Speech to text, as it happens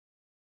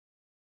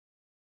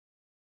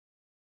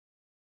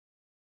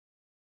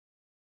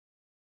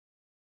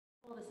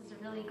This is a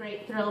really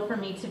great thrill for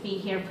me to be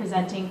here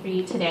presenting for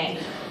you today.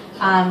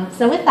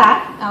 So with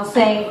that, I'll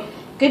say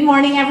good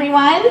morning,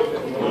 everyone.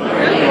 Good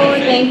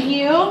morning. Thank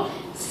you.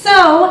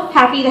 So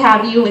happy to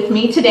have you with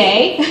me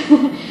today,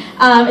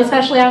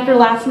 especially after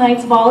last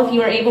night's ball. If you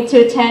were able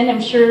to attend,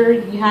 I'm sure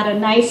you had a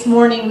nice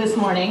morning this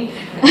morning.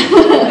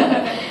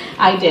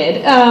 I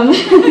did.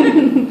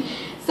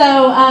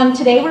 So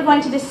today we're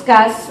going to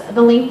discuss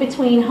the link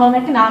between home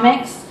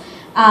economics,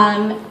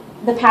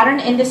 the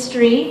pattern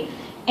industry,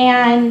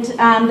 and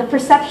the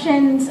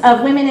perceptions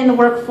of women in the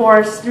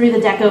workforce through the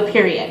Deco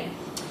period.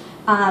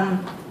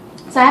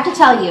 So I have to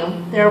tell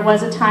you, there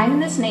was a time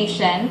in this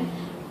nation.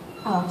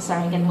 Oh,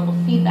 sorry, I'm getting a little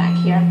feedback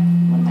here.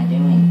 What am I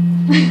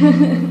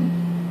doing?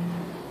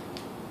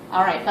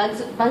 All right,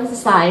 bugs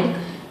aside.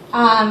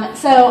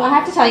 So I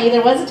have to tell you,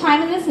 there was a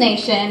time in this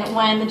nation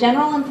when the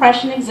general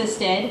impression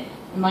existed,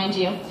 mind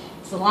you,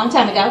 it's a long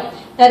time ago,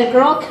 that a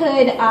girl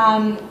could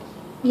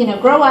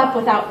grow up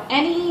without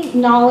any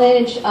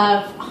knowledge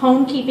of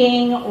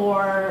homekeeping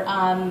or,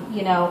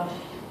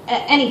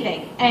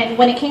 anything. And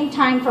when it came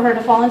time for her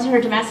to fall into her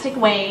domestic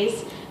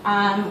ways,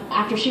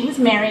 after she was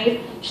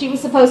married, she was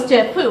supposed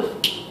to, poof,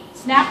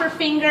 snap her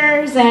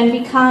fingers and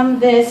become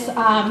this,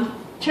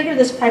 trigger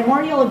this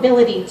primordial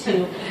ability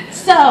to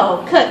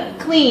sew, cook,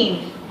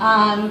 clean,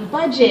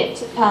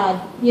 budget,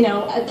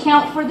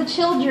 account for the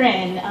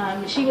children.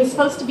 She was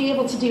supposed to be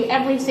able to do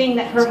everything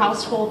that her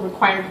household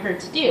required her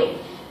to do.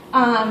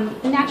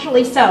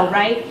 Naturally so,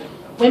 right?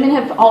 Women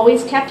have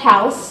always kept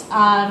house.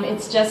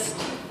 It's just,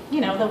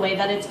 the way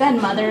that it's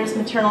been, mothers,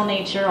 maternal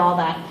nature, all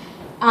that.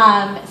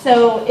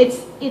 So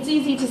it's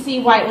easy to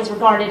see why it was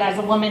regarded as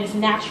a woman's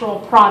natural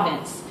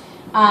province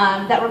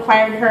that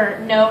required her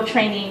no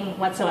training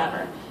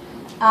whatsoever.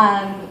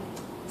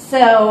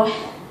 So,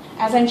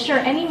 as I'm sure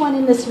anyone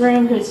in this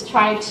room who's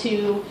tried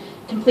to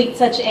complete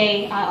such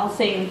a, I'll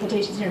say in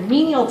quotations here,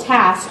 menial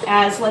task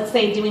as, let's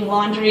say, doing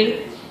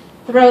laundry,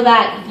 throw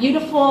that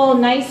beautiful,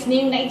 nice,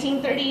 new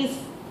 1930s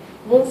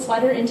wool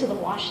sweater into the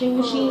washing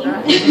machine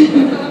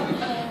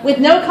with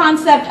no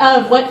concept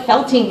of what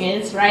felting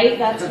is, right?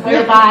 That's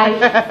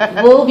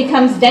whereby wool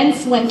becomes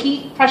dense when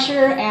heat,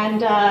 pressure,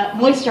 and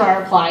moisture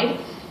are applied.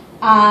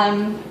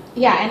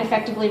 And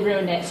effectively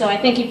ruined it. So I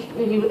think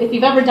if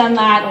you've ever done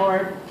that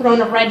or thrown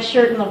a red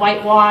shirt in the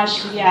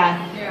whitewash, you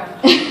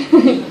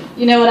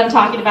know what I'm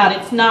talking about.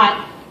 It's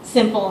not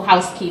simple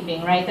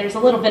housekeeping, right? There's a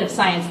little bit of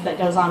science that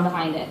goes on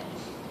behind it.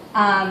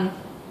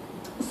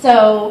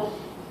 So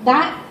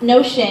that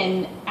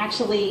notion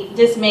actually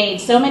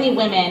dismayed so many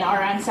women,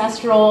 our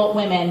ancestral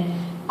women,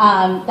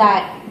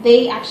 that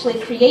they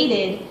actually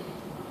created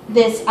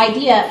this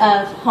idea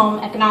of home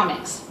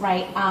economics,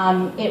 right?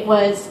 It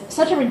was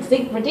such a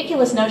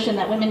ridiculous notion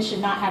that women should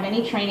not have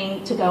any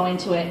training to go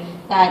into it,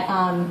 that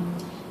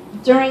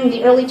during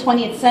the early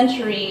 20th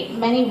century,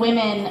 many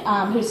women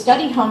who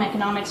studied home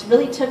economics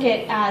really took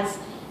it as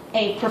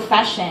a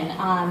profession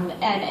and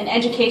an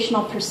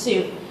educational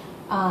pursuit.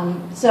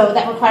 So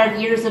that required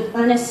years of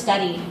earnest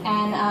study,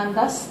 and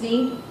thus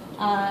the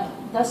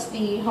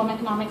home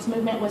economics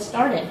movement was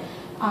started.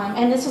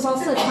 And this was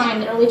also a time,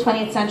 the early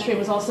 20th century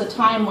was also a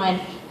time when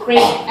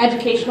great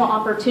educational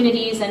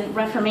opportunities and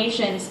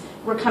reformations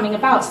were coming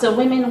about. So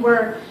women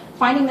were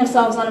finding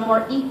themselves on a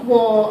more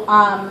equal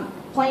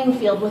playing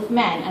field with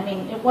men. I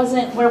mean, it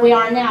wasn't where we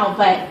are now,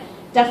 but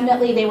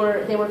definitely they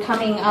were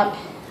coming up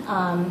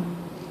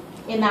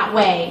in that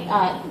way.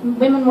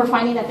 Women were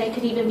finding that they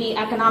could even be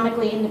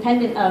economically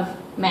independent of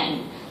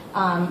men,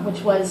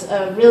 which was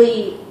a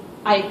really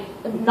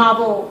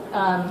novel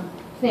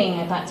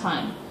thing at that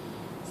time.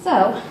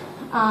 So,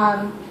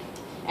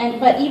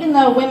 but even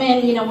though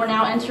women, were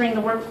now entering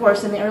the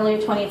workforce in the early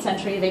 20th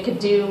century, they could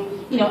do,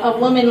 a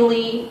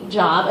womanly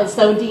job as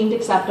so deemed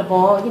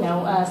acceptable,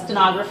 a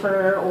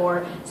stenographer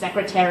or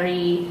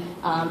secretary,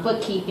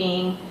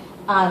 bookkeeping.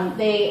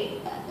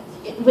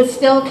 It was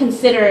still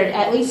considered,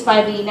 at least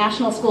by the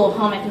National School of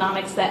Home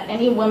Economics, that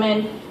any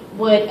woman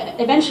would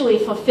eventually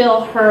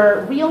fulfill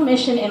her real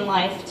mission in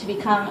life to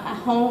become a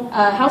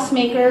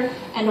housemaker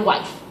and a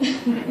wife.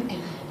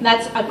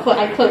 That's a quote,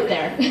 I quote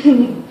there.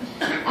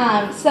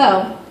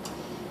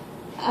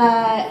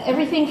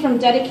 Everything from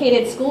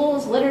dedicated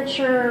schools,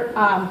 literature,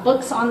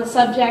 books on the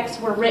subjects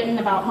were written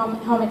about home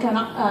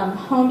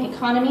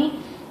economy,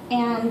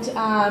 and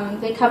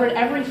they covered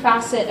every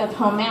facet of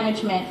home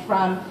management,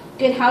 from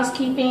good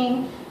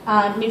housekeeping,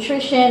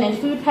 nutrition and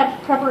food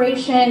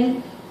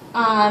preparation,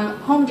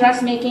 home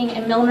dressmaking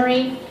and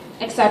millinery,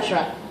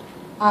 etc.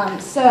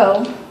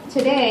 So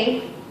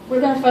today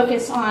we're going to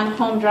focus on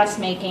home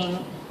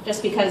dressmaking,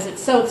 just because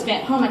it's so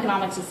home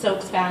economics is so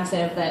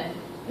expansive that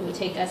it would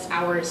take us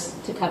hours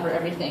to cover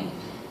everything.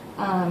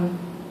 Let's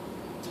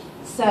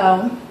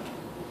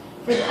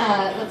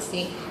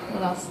see,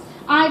 what else?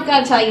 I've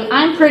got to tell you,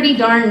 I'm pretty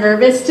darn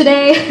nervous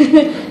today.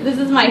 This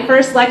is my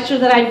first lecture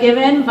that I've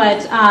given,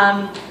 but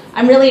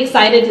I'm really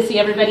excited to see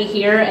everybody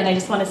here, and I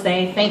just want to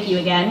say thank you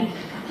again.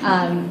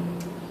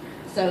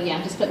 So yeah,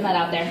 I'm just putting that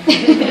out there.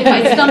 If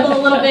I stumble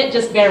a little bit,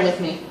 just bear with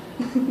me.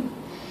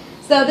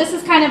 So this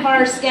is kind of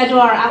our schedule,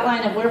 our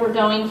outline of where we're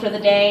going for the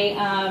day,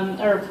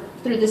 or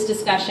through this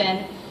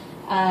discussion.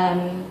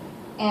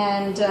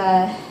 Let's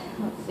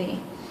see.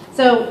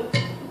 So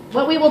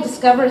what we will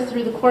discover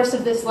through the course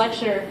of this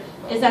lecture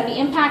is that the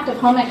impact of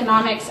home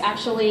economics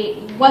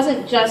actually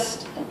wasn't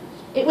just,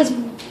 it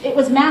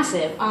was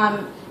massive.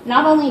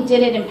 Not only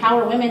did it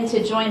empower women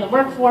to join the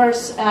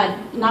workforce,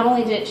 not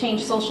only did it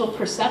change social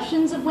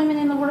perceptions of women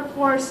in the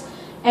workforce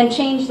and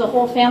change the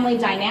whole family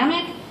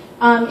dynamic,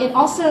 it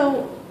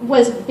also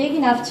was big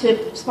enough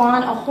to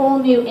spawn a whole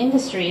new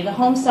industry, the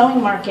home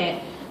sewing market.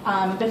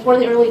 Before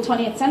the early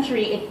 20th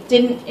century, it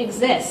didn't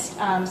exist.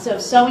 So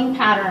sewing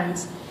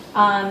patterns,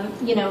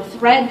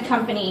 thread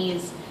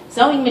companies,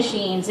 sewing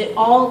machines, it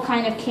all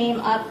kind of came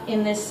up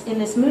in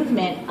this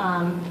movement,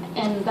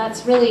 and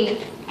that's really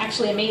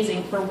actually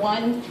amazing for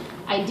one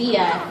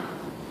idea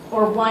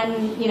or one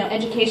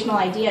educational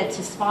idea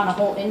to spawn a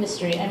whole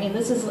industry. I mean,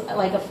 this is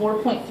like a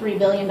 $4.3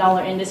 billion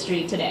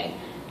industry today.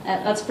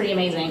 That's pretty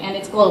amazing, and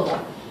it's global.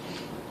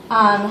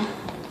 And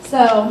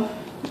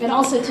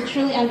also to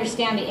truly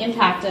understand the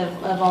impact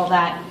of all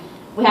that,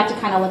 we have to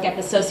kind of look at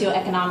the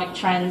socioeconomic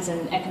trends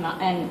and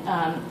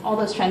all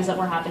those trends that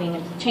were happening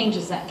and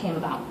changes that came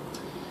about.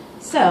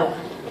 So,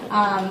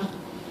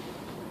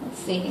 let's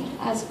see.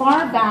 As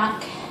far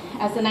back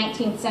as the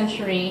 19th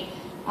century,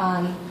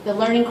 the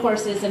learning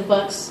courses and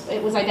books,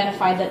 it was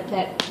identified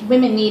that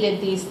women needed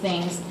these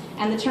things.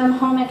 And the term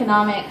home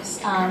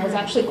economics was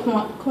actually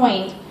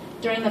coined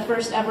during the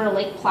first ever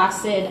Lake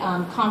Placid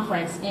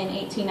conference in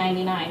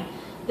 1899.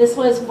 This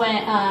was when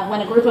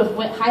a group of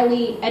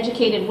highly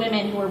educated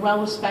women who were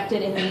well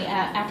respected in the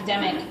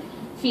academic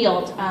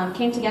field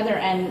came together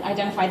and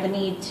identified the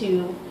need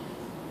to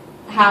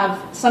have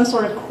some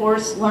sort of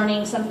course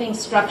learning, something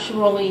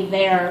structurally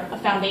there, a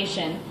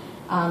foundation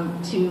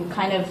to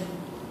kind of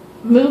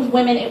move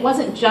women. It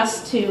wasn't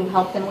just to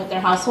help them with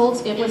their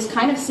households. It was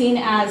kind of seen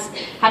as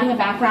having a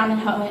background in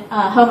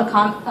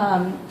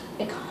home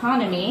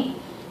economy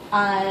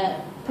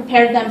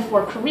prepared them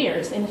for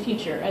careers in the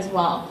future as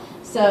well.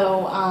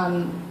 So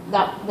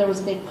there was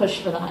a big push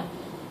for that.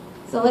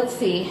 So let's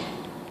see.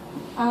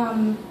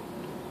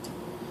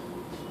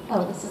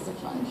 This is a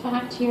fun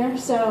fact here.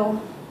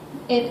 So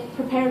it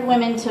prepared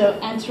women to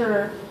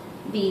enter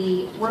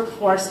the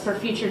workforce for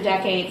future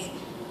decades.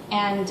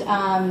 And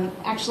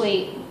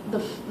actually,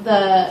 the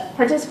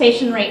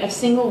participation rate of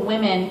single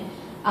women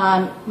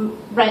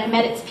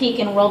met its peak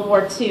in World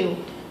War II.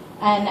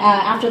 And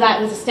after that,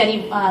 it was a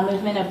steady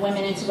movement of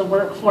women into the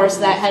workforce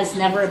that has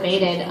never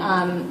abated.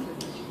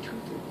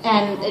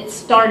 And it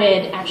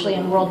started actually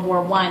in World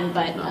War I,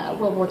 but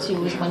World War II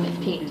was when it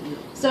peaked.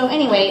 So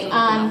anyway,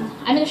 I'm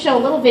going to show a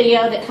little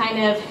video that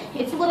kind of,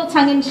 it's a little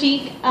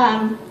tongue-in-cheek.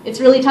 It's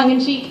really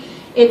tongue-in-cheek.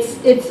 It's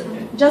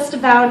just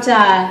about,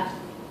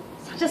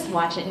 just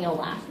watch it and you'll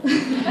laugh.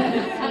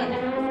 I don't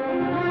know.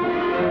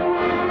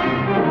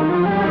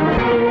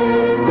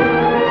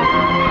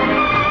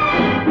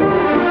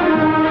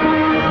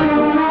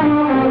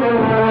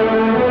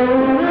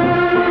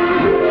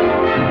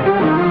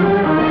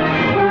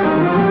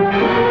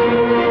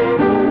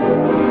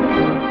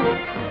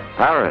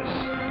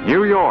 Paris,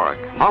 New York,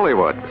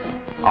 Hollywood,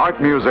 art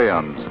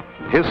museums,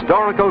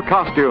 historical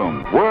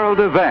costumes, world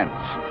events.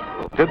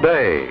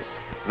 Today,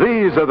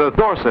 these are the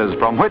sources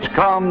from which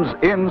comes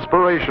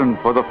inspiration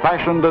for the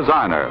fashion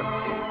designer.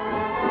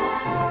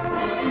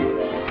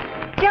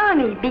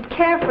 Johnny, be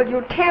careful,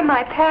 you'll tear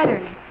my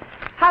pattern.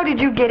 How did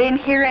you get in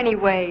here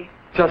anyway?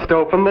 Just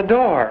open the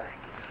door.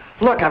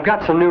 Look, I've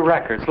got some new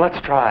records. Let's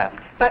try them.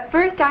 But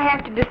first I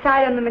have to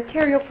decide on the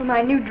material for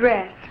my new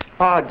dress.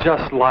 Oh,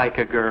 just like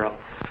a girl.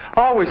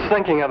 Always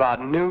thinking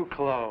about new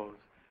clothes.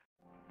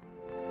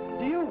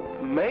 Do you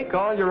make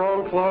all your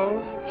own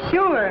clothes?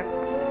 Sure.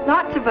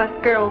 Lots of us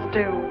girls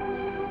do.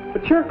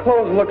 But your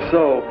clothes look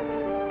so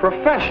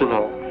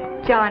professional.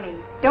 Johnny,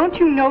 don't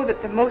you know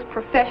that the most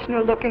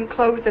professional looking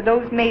clothes are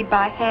those made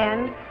by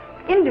hand,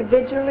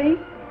 individually?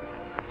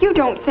 You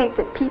don't think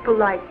that people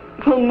like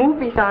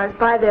movie stars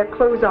buy their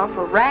clothes off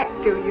a rack,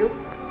 do you?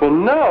 Well,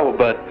 no,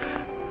 but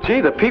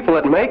gee, the people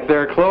that make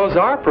their clothes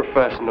are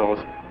professionals.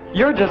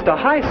 You're just a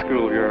high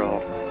school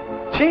girl.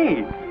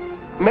 Gee,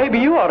 maybe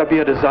you ought to be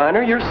a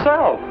designer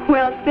yourself.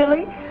 Well,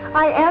 silly,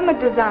 I am a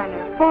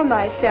designer for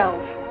myself.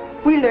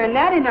 We learn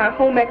that in our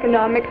home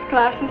economics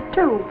classes,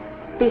 too.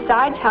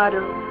 Besides how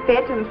to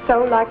fit and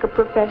sew like a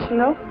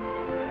professional.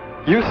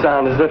 You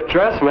sound as if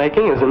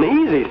dressmaking is an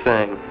easy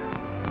thing.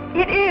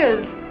 It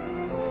is.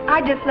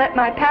 I just let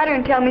my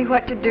pattern tell me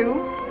what to do,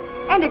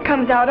 and it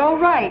comes out all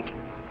right.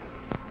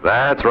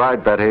 That's right,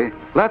 Betty.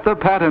 Let the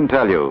pattern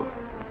tell you.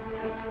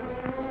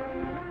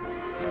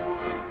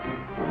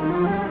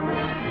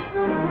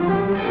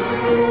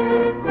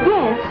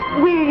 Yes,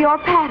 we're your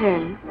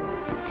pattern.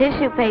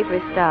 Tissue paper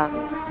stuff.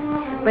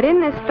 But in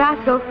this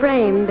facile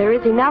frame, there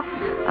is enough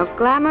of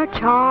glamour,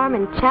 charm,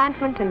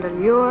 enchantment, and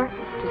allure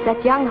to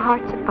set young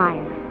hearts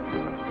afire.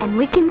 And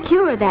we can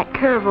cure that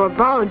curve or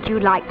bulge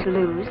you'd like to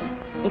lose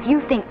if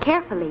you think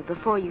carefully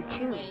before you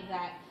choose.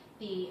 That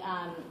the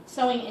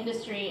sewing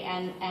industry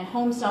and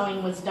home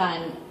sewing was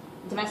done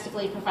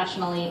domestically,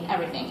 professionally,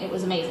 everything. It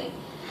was amazing.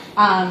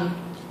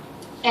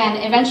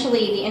 And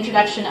eventually, the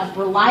introduction of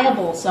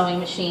reliable sewing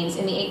machines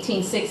in the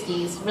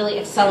 1860s really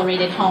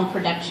accelerated home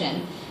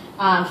production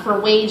for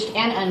waged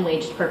and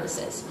unwaged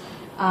purposes.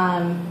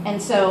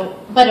 And so,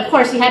 but of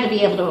course, you had to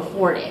be able to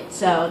afford it.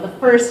 So the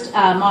first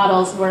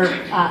models were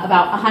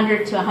about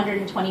 $100 to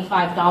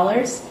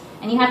 $125.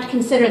 And you have to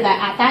consider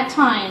that at that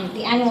time,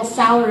 the annual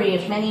salary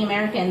of many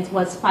Americans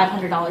was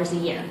 $500 a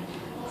year.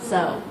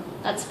 So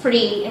that's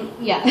pretty,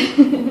 yeah.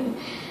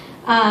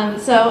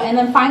 And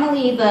then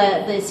finally,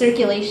 the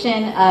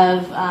circulation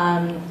of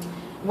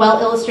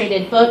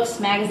well-illustrated books,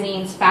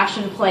 magazines,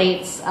 fashion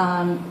plates,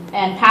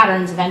 and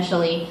patterns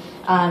eventually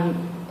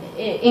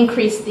it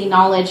increased the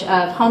knowledge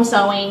of home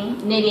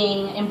sewing,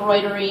 knitting,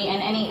 embroidery,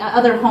 and any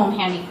other home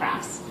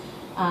handicrafts.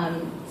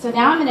 So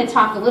now I'm going to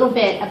talk a little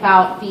bit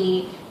about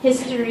the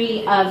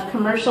history of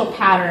commercial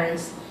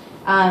patterns.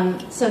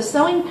 So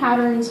sewing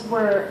patterns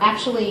were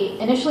actually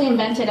initially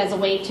invented as a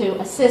way to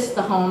assist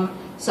the home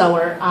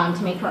sewer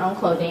to make her own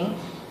clothing.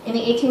 In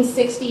the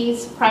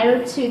 1860s,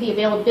 prior to the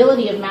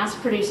availability of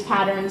mass-produced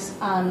patterns,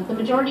 the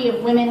majority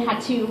of women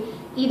had to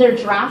either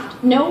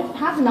have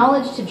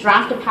knowledge to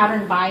draft a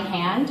pattern by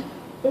hand,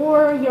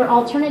 or your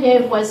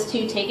alternative was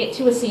to take it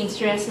to a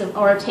seamstress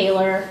or a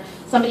tailor,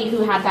 somebody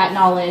who had that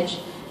knowledge.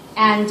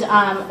 And,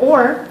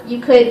 or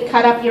you could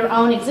cut up your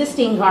own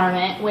existing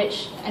garment,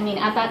 which, I mean,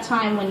 at that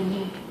time when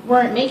you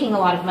weren't making a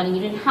lot of money, you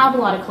didn't have a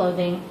lot of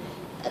clothing,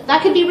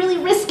 that could be really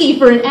risky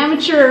for an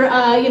amateur,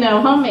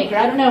 homemaker.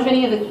 I don't know if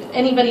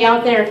anybody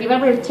out there, if you've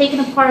ever taken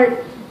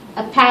apart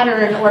a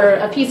pattern or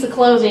a piece of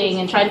clothing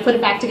and tried to put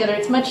it back together,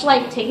 it's much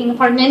like taking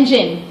apart an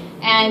engine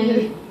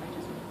and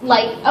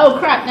like, oh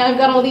crap, now I've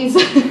got all these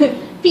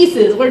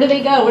pieces. Where do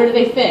they go? Where do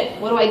they fit?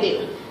 What do I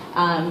do?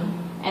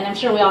 And I'm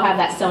sure we all have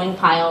that sewing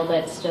pile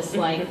that's just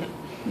like,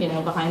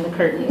 behind the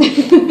curtain.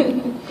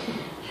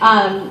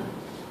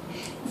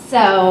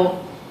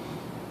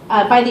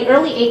 By the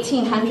early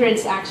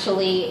 1800s,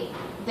 actually,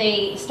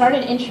 they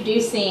started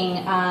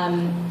introducing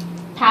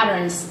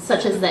patterns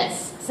such as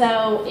this.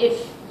 So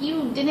if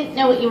you didn't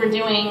know what you were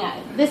doing,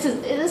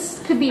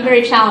 this could be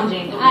very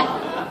challenging.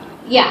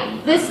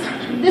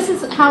 This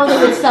is how they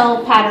would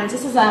sell patterns.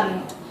 This is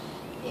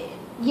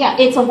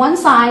it's a one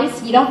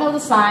size. You don't know the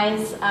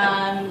size.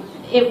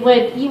 It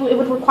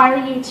would require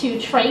you to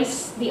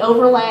trace the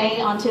overlay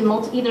onto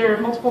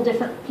multiple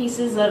different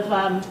pieces of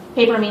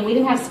paper. I mean, we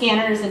didn't have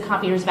scanners and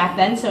copiers back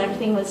then, so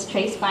everything was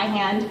traced by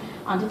hand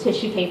onto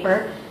tissue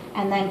paper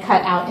and then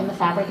cut out in the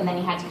fabric, and then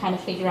you had to kind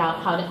of figure out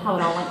how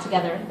it all went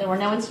together. There were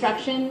no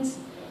instructions,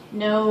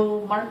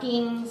 no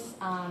markings.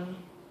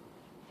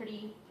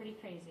 Pretty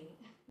crazy.